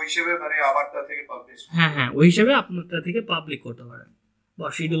 ওই হিসেবে মানে আমারটা থেকে পাবলিশ। হ্যাঁ, ওই হিসেবে আপনারটা থেকে পাবলিক করতে পারেন বা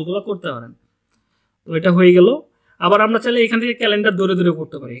শিডিউলগুলো করতে পারেন। তো এটা হয়ে গেল। আবার আমরা চাইলে এখান থেকে ক্যালেন্ডার ধরে ধরে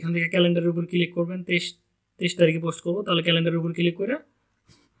করতে পারি। এখান থেকে ক্যালেন্ডারের উপর ক্লিক করবেন, 23 তারিখে পোস্ট করবো, তাহলে ক্যালেন্ডারের উপর ক্লিক করে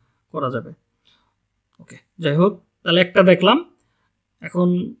করা যাবে। ওকে, যাই হোক, তাহলে একটা দেখলাম। এখন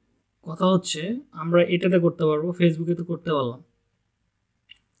কথা হচ্ছে আমরা এটাতে করতে পারবো, ফেসবুকে তো করতে পারলাম।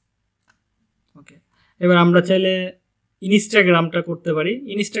 ওকে, এবার আমরা চাইলে ইনস্টাগ্রামটা করতে পারি।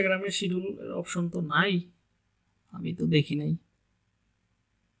 ইনস্টাগ্রামের শিডিউল অপশন তো নাই, আমি তো দেখি নাই।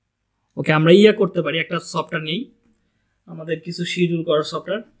 ওকে, আমরা করতে পারি, একটা সফটওয়্যার নেই আমাদের কিছু শিডিউল করার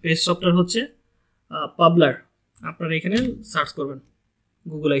সফটওয়্যার। বেস্ট সফটওয়্যার হচ্ছে পাবলার। আপনারা এখানে সার্চ করবেন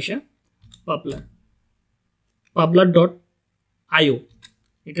গুগল আইসা পাবলার.io,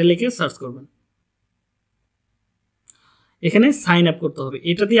 এটা লিখে সার্চ করবেন। এখানে সাইন আপ করতে হবে।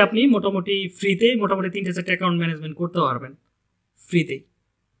 এটা দিয়ে আপনি মোটামুটি ফ্রিতে 3-4টা অ্যাকাউন্ট ম্যানেজমেন্ট করতে পারবেন ফ্রিতে।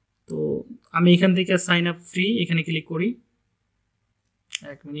 তো আমি এখান থেকে সাইন আপ ফ্রি, এখানে ক্লিক করি।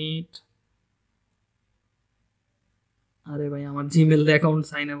 1 মিনিট, আরে ভাই আমার জিমেল অ্যাকাউন্ট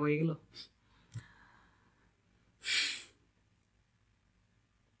সাইন আপ হয়ে গেল।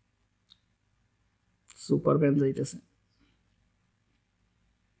 সো সুপারম্যান যাইতেছে।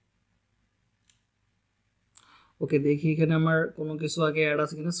 ওকে দেখি এখানে আমার কোনো কিছু আগে অ্যাড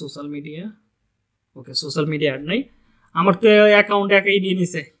আছে কিনা, সোশ্যাল মিডিয়া। ওকে সোশ্যাল মিডিয়া অ্যাড নাই, আমার তো অ্যাকাউন্ট একাই নিয়ে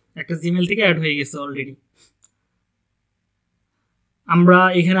নিছে, একটা জিমেল থেকে অ্যাড হয়ে গেছে অলরেডি। আমরা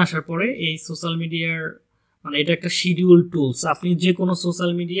এখানে আসার পরে এই সোশ্যাল মিডিয়ার মানে এটা একটা শিডিউল টুলস, আপনি যে কোনো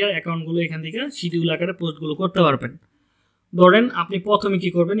সোশ্যাল মিডিয়ার অ্যাকাউন্টগুলো এখান থেকে শিডিউল আকারে পোস্টগুলো করতে পারবেন। ধরেন আপনি প্রথমে কি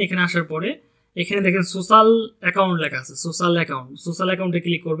করবেন, এখানে আসার পরে এখানে দেখেন সোশ্যাল অ্যাকাউন্ট লেখা আছে, সোশ্যাল অ্যাকাউন্টে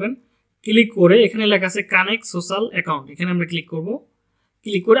ক্লিক করবেন। ক্লিক করে এখানে লেখা আছে কানেক্ট সোশ্যাল অ্যাকাউন্ট, এখানে আমরা ক্লিক করব।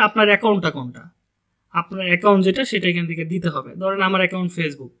 ক্লিক করে আপনার অ্যাকাউন্টটা কোনটা, আপনার অ্যাকাউন্ট যেটা সেটা এখান থেকে দিতে হবে। ধরেন আমার অ্যাকাউন্ট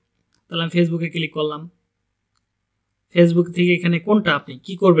ফেসবুক, তাহলে আমি ফেসবুকে ক্লিক করলাম। ফেসবুক থেকে এখানে কোনটা আপনি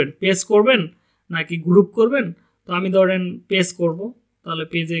কি করবেন, পেজ করবেন নাকি গ্রুপ করবেন, তো আমি ধরেন পেজ করব, তাহলে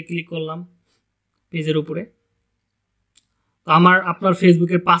পেজে ক্লিক করলাম, পেজের উপরে। তো আপনার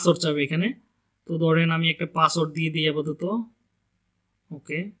ফেসবুকের পাসওয়ার্ড চাবে এখানে, তো ধরেন আমি একটা পাসওয়ার্ড দিয়ে দিই আপাতত।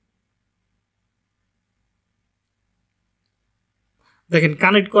 ওকে দেখেন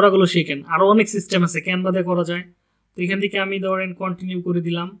কানেক্ট করাগুলো শিখেন, আরও অনেক সিস্টেম আছে ক্যানভাতে করা যায়। তো এখান থেকে আমি ধরেন কন্টিনিউ করে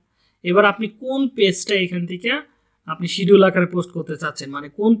দিলাম। এবার আপনি কোন পেজটা এখান থেকে আপনি শিডিউল আকারে পোস্ট করতে চাচ্ছেন, মানে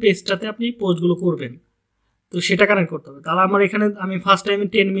কোন পেজটাতে আপনি পোস্টগুলো করবেন, তো সেটা কানেক্ট করতে হবে। তাহলে আমার এখানে আমি ফার্স্ট টাইমে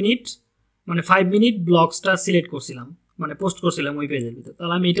 10 মিনিট মানে 5 মিনিট ব্লগসটা সিলেক্ট করছিলাম, মানে পোস্ট করছিলাম ওই পেজের ভিতরে।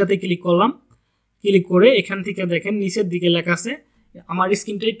 তাহলে আমি এটাতে ক্লিক করলাম। ক্লিক করে এখান থেকে দেখেন নিচের দিকে লেখা আছে, আমার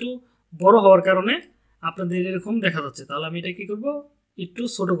স্ক্রিনটা একটু বড় হওয়ার কারণে আপনাদের এরকম দেখা যাচ্ছে। তাহলে আমি এটা কি করব, একটু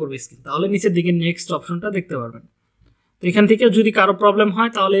ছোট করবো স্ক্রিন, তাহলে নিচের দিকে নেক্সট অপশনটা দেখতে পারবেন। তো এখান থেকে যদি কারো প্রবলেম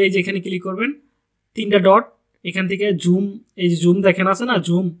হয় তাহলে এই যে এখানে ক্লিক করবেন, 3টা ডট, এখান থেকে জুম, এই যে জুম দেখেন আছে না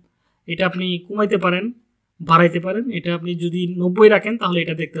জুম, এটা আপনি কমাইতে পারেন বাড়াইতে পারেন। এটা আপনি যদি 90 রাখেন তাহলে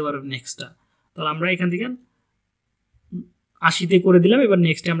এটা দেখতে পারবেন নেক্সটটা। তাহলে আমরা এখান থেকে 80-তে করে দিলাম। এবার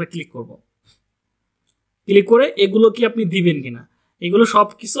নেক্সটে আমরা ক্লিক করব। ক্লিক করে এগুলো কি আপনি দিবেন কিনা, এগুলো সব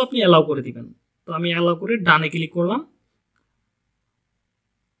কিছু আপনি অ্যালাউ করে দিবেন। তো আমি অ্যালাউ করে ডানে ক্লিক করলাম।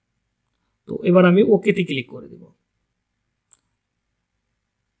 তো এবার আমি ওকেতে ক্লিক করে দেব।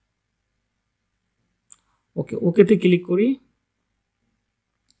 ওকেতে ক্লিক করি।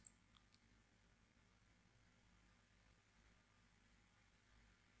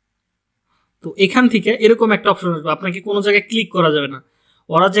 তো এখান থেকে এরকম একটা অপশন আসবে, আপনাকে কোনো জায়গায় ক্লিক করা যাবে না,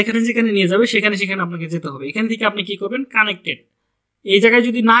 ওরা যেখানে যেখানে নিয়ে যাবে সেখানে সেখানে আপনাকে যেতে হবে। এখান থেকে আপনি কি করবেন, কানেক্টেড, এই জায়গায়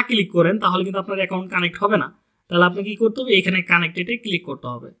যদি না ক্লিক করেন তাহলে কিন্তু আপনার অ্যাকাউন্ট কানেক্ট হবে না। তাহলে আপনি কি করতে হবে, এখানে কানেক্টেডে ক্লিক করতে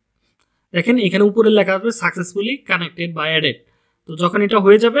হবে। দেখেন এখানে উপরে লেখা আসবে সাকসেসফুলি কানেক্টেড বা অ্যাডেড। তো যখন এটা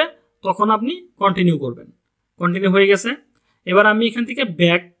হয়ে যাবে তখন আপনি কন্টিনিউ করবেন। কন্টিনিউ হয়ে গেছে। এবার আমি এখান থেকে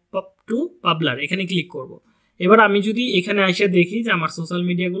ব্যাক টু পাবলার এখানে ক্লিক করব। এবার আমি যদি এখানে এসে দেখি যে আমার সোশ্যাল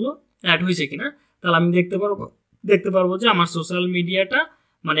মিডিয়াগুলো অ্যাড হয়েছে কিনা, তাহলে আমি দেখতে পারবো যে আমার সোশ্যাল মিডিয়াটা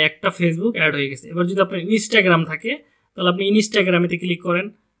মানে একটা ফেসবুক অ্যাড হয়ে গেছে। এবার যদি আপনার ইনস্টাগ্রাম থাকে তাহলে আপনি ইনস্টাগ্রামেতে ক্লিক করেন,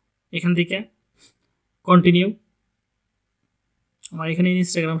 এখান থেকে কন্টিনিউ। আমার এখানে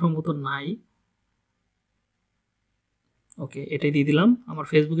ইনস্টাগ্রাম সম্ভবত নাই। ওকে এটাই দিয়ে দিলাম, আমার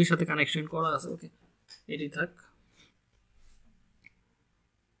ফেসবুকের সাথে কানেকশন করা আছে। ওকে এটাই থাক।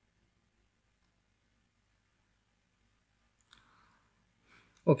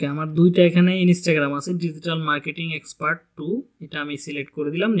 ওকে আমার দুইটা এখানে ইনস্টাগ্রাম আছে, ডিজিটাল মার্কেটিং এক্সপার্ট 2, এটা আমি সিলেক্ট করে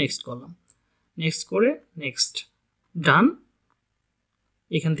দিলাম, নেক্সট করলাম। নেক্সট করে নেক্সট ডান,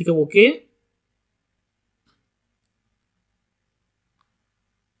 এখান থেকে ওকে।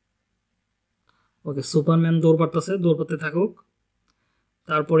 ওকে সুপারম্যান দৌড় পাড়তে থাকুক।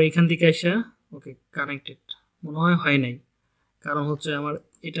 তারপরে এখান থেকে আসা ওকে কানেক্টেড মনে হয় নাই, কারণ হচ্ছে আমার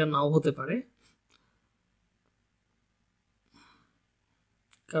এটা নাও হতে পারে,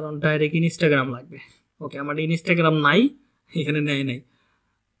 কারণ ডাইরেক্ট ইনস্টাগ্রাম লাগবে। ওকে আমার ইনস্টাগ্রাম নাই, এখানে নেয় নাই।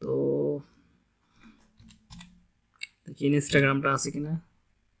 তো দেখি ইনস্টাগ্রামটা আছে কিনা।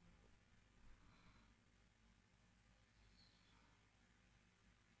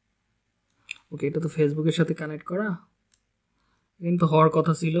 ওকে এটা তো ফেসবুকের সাথে কানেক্ট করা, কিন্তু হওয়ার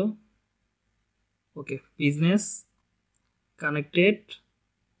কথা ছিল। ওকে বিজনেস কানেক্টেড।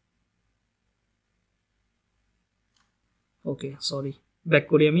 ওকে সরি, ব্যাক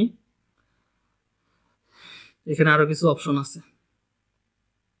করি আমি। এখানে আরো কিছু অপশন আছে।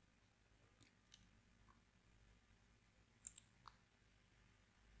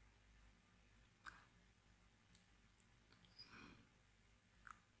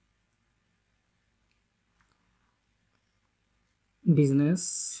 বিজনেস,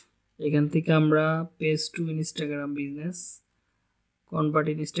 এখান থেকে আমরা page two Instagram business, convert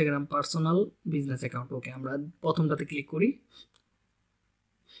Instagram personal business account. ওকে আমরা প্রথমটাতে ক্লিক করি।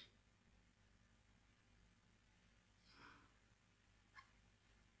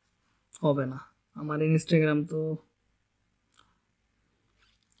 হবে না, আমার ইনস্টাগ্রাম তো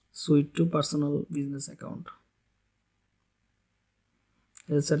sweet to personal business account.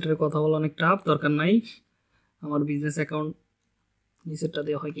 Health সেন্টারের কথা বলা অনেক টাফ, দরকার নাই। আমার বিজনেস অ্যাকাউন্ট নিচেরটা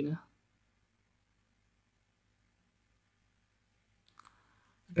দেওয়া হয় কিনা,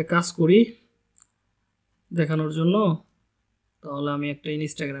 একটা কাজ করি দেখানোর জন্য। তাহলে আমি একটা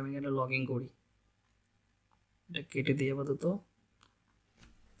ইনস্টাগ্রামে এখানে লগ ইন করি, এটা কেটে দিয়ে আপাতত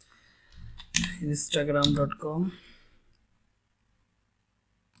instagram.com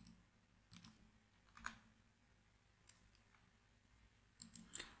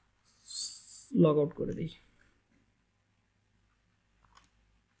লগ আউট করে দিই।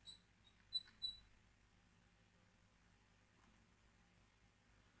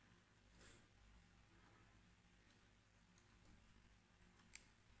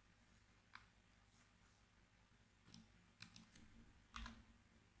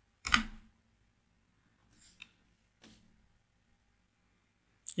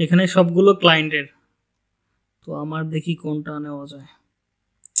 এখানে সবগুলো ক্লায়েন্টের, তো আমার দেখি কোনটা নেওয়া যায়।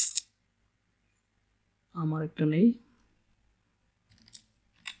 আমার একটা নেই,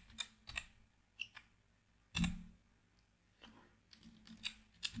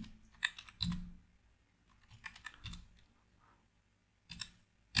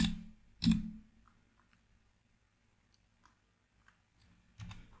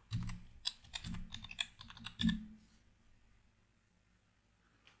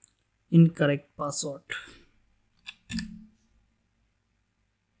 ইনকারেক্ট পাসওয়ার্ড।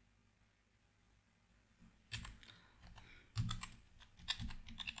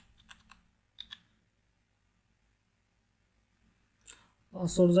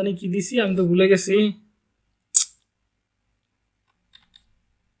 পাসওয়ার্ড জানি কি দিছি, আমি তো ভুলে গেছি।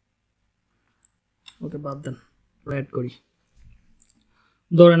 ওকে বাদ দেন, অ্যাড করি।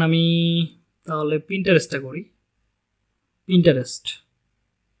 ধরেন আমি তাহলে পিন্টারেস্টটা করি।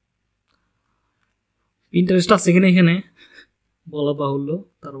 পিন্টারেস্ট আছে কিনা এখানে বলা বাহুল্য,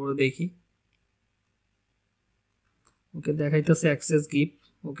 তারপরে দেখি। ওকে দেখাইতেছে অ্যাক্সেস গিফট,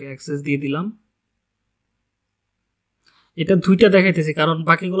 ওকে অ্যাক্সেস দিয়ে দিলাম। এটা দুইটা দেখাইতেছি কারণ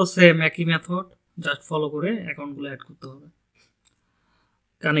বাকিগুলো সেম, একই মেথড, জাস্ট ফলো করে অ্যাকাউন্টগুলো অ্যাড করতে হবে।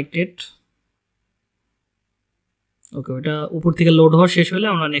 কানেক্টেড, ওকে ওটা উপর থেকে লোড হওয়া শেষ হলে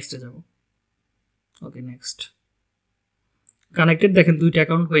আমরা নেক্সটে যাব। ওকে নেক্সট, কানেক্টেড, দেখেন দুইটা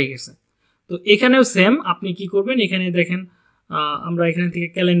অ্যাকাউন্ট হয়ে গেছে। তো এখানেও সেম, আপনি কি করবেন, এখানে দেখেন আমরা এখান থেকে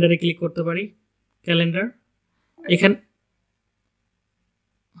ক্যালেন্ডারে ক্লিক করতে পারি। ক্যালেন্ডার, এখানে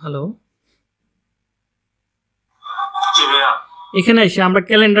হ্যালো, এখানে এসে আমরা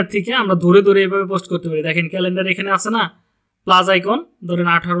ক্যালেন্ডার থেকে আমরা ধরে ধরে এভাবে পোস্ট করতে পারি। দেখেন ক্যালেন্ডার এখানে আছে না প্লাস আইকন, ধরেন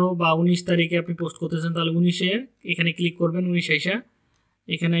 18 বা 19 তারিখে আপনি পোস্ট করতেছেন, তাহলে 19-এ এখানে ক্লিক করবেন। 19 এসে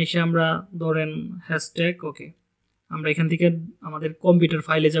এখানে এসে আমরা ধরেন হ্যাশট্যাগ, ওকে আমরা এখান থেকে আমাদের কম্পিউটার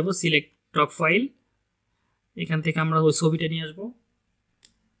ফাইলে যাব, সিলেক্ট টক ফাইল, এখান থেকে আমরা ওই ছবিটা নিয়ে আসবো।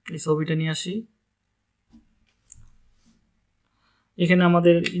 এই ছবিটা নিয়ে আসি, এখানে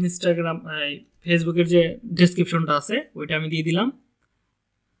আমাদের ইনস্টাগ্রাম ফেসবুকের যে ডেসক্রিপশনটা আছে ওইটা আমি দিয়ে দিলাম।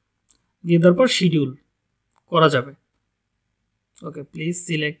 দিয়ে দেওয়ার পর শিডিউল করা যাবে। ওকে প্লিজ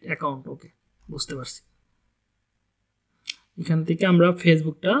সিলেক্ট অ্যাকাউন্ট, ওকে বুঝতে পারছি। এখান থেকে আমরা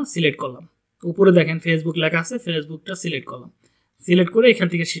ফেসবুকটা সিলেক্ট করলাম, উপরে দেখেন ফেসবুক লেখা আছে, ফেসবুকটা সিলেক্ট করলাম। সিলেক্ট করে এখান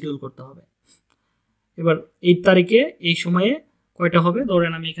থেকে শিডিউল করতে হবে। এবার এই তারিখে এই সময়ে কয়টা হবে,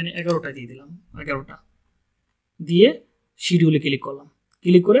 ধরেন আমি এখানে 11টা দিয়ে দিলাম, 11টা দিয়ে শিডিউলে ক্লিক করলাম।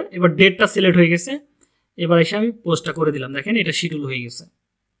 ক্লিক করে এবার ডেটটা সিলেক্ট হয়ে গেছে। এবার এসে আমি পোস্টটা করে দিলাম, দেখেন এটা শিডিউল হয়ে গেছে,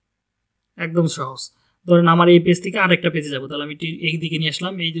 একদম সহজ। ধরেন আমার এই পেজ থেকে আরেকটা পেজে যাবো, তাহলে আমি এই দিকে নিয়ে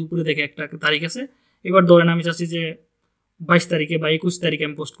আসলাম, এই যে উপরে দেখে একটা তারিখ আছে। এবার ধরেন আমি চাচ্ছি যে 22 তারিখে বা 21 তারিখে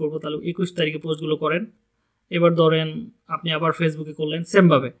আমি পোস্ট করবো, তাহলে 21 তারিখে পোস্টগুলো করেন। এবার ধরেন আপনি আবার ফেসবুকে করলেন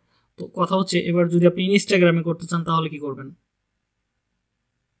সেমভাবে। তো কথা হচ্ছে এবার যদি আপনি ইনস্টাগ্রামে করতে চান তাহলে কি করবেন,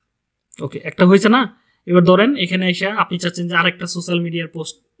 ওকে একটা হয়েছে না। এবার ধরেন এখানে এসে আপনি চাচ্ছেন যে আরেকটা সোশ্যাল মিডিয়ার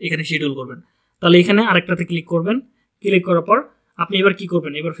পোস্ট এখানে শিডিউল করবেন, তাহলে এখানে আরেকটাতে ক্লিক করবেন। ক্লিক করার পর আপনি এবার কি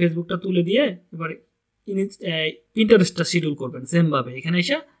করবেন, এবার ফেসবুকটা তুলে দিয়ে এবার পিন্টারেস্টটা শিডিউল করবেন সেমভাবে, এখানে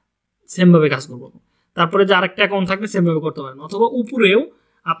এসে সেমভাবে কাজ করবো। তারপরে যে আরেকটা অ্যাকাউন্ট থাকবে সেমভাবে করতে পারেন, অথবা উপরেও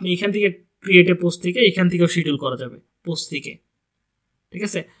আপনি এখান থেকে ক্রিয়েটে পোস্ট থেকে এখান থেকেও শিডিউল করা যাবে পোস্ট থেকে, ঠিক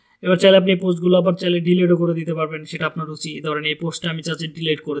আছে। এবার চাইলে আপনি এই পোস্টগুলো আবার চাইলে ডিলিটও করে দিতে পারবেন, সেটা আপনার রুচি। ধরেন এই পোস্টটা আমি চাচ্ছি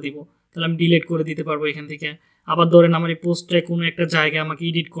ডিলিট করে দিব, তাহলে আমি ডিলিট করে দিতে পারবো এখান থেকে। আবার ধরেন আমার এই পোস্টটায় কোনো একটা জায়গায় আমাকে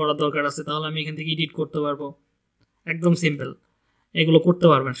এডিট করার দরকার আছে, তাহলে আমি এখান থেকে এডিট করতে পারবো। একদম সিম্পল, এগুলো করতে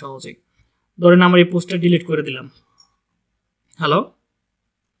পারবেন সহজেই। ধরেন আমার এই পোস্টটা ডিলিট করে দিলাম, হ্যালো।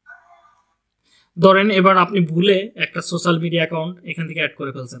 ধরেন এবার আপনি ভুলে একটা সোশ্যাল মিডিয়া অ্যাকাউন্ট এখান থেকে অ্যাড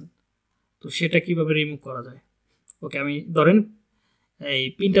করে ফেলছেন, তো সেটা কিভাবে রিমুভ করা যায়। ওকে, আমি ধরেন এই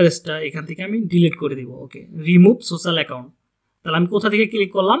পিন্টারেস্টটা এখান থেকে আমি ডিলিট করে দিব। ওকে, রিমুভ সোশ্যাল অ্যাকাউন্ট। তাহলে আমি কোথা থেকে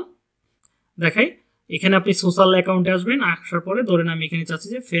ক্লিক করলাম দেখাই, এখানে আপনি সোশ্যাল অ্যাকাউন্টে আসবেন, আসার পরে ধরেন আমি এখানে চাচ্ছি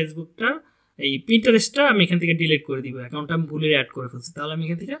যে ফেসবুকটা এই পিন্টারেস্টটা আমি এখান থেকে ডিলিট করে দিব, অ্যাকাউন্টটা আমি ভুলে অ্যাড করে ফেলছি। তাহলে আমি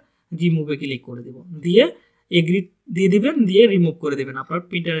এখান থেকে রিমুভে ক্লিক করে দিব, দিয়ে এগ্রি দিয়ে দিবেন, দিয়ে রিমুভ করে দেবেন, আপনার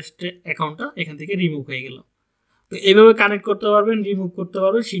পিন্টারেস্টের অ্যাকাউন্টটা এখান থেকে রিমুভ হয়ে গেল। তো এইভাবে কানেক্ট করতে পারবেন, রিমুভ করতে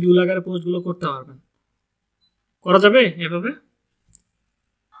পারবেন, শিডিউল আকারে পোস্টগুলো করতে পারবেন। করা যাবে এভাবে?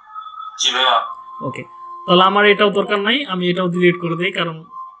 ওকে, তাহলে আমার এটাও দরকার নাই, আমি এটাও ডিলিট করে দিই, কারণ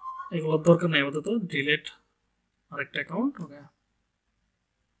এগুলোর দরকার নাই আপাতত। ডিলিট আরেকটা অ্যাকাউন্ট। ওকে,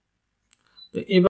 তো এবার